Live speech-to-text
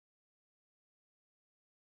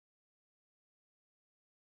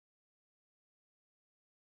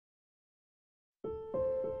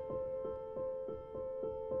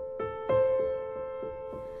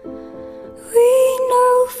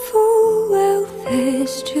full well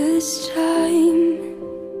there's just time.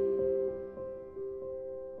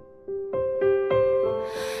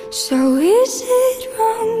 So is it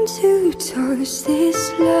wrong to toss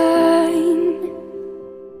this line?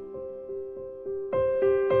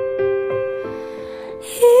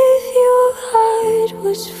 If your heart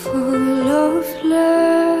was full of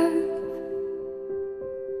love,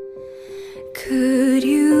 could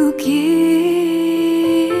you give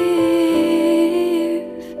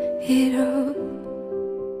it up?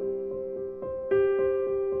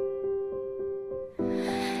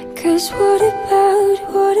 'Cause what about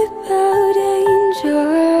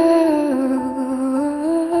angels?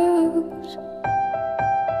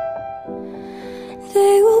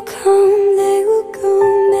 They will come, they will go,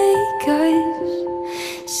 make us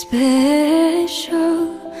special.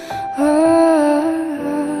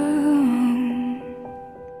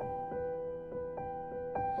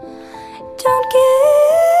 Don't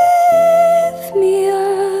give me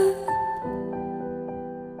up.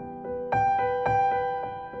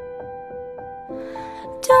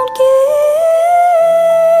 Don't give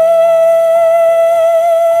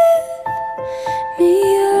me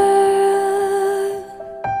up.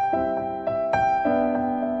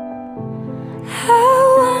 How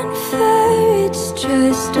unfair, it's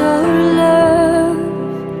just our love.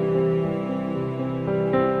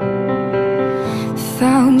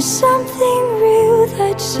 Found something real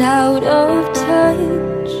that's out of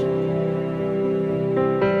touch.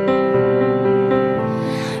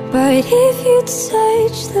 But if you'd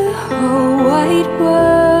search the whole wide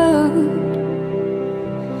world,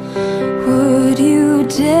 would you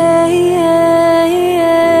dare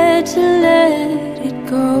to let it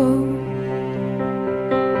go?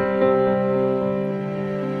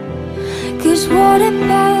 'Cause what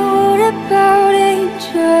about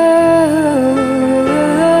angels?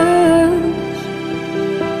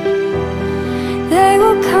 They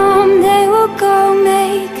will come, they will go,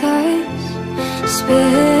 make us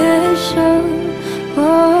special.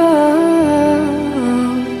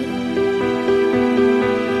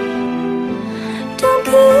 Don't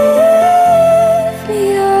give me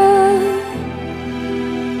up.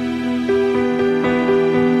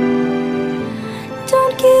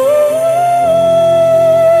 Don't give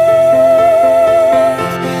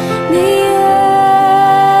me up.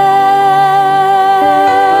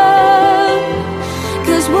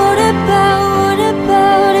 'Cause what about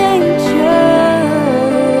angels?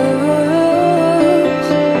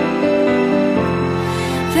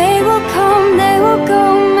 They will come, they will go,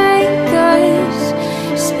 make us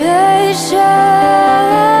special.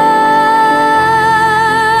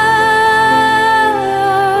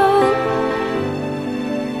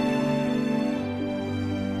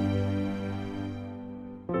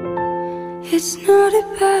 It's not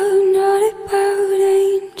about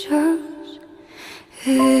angels.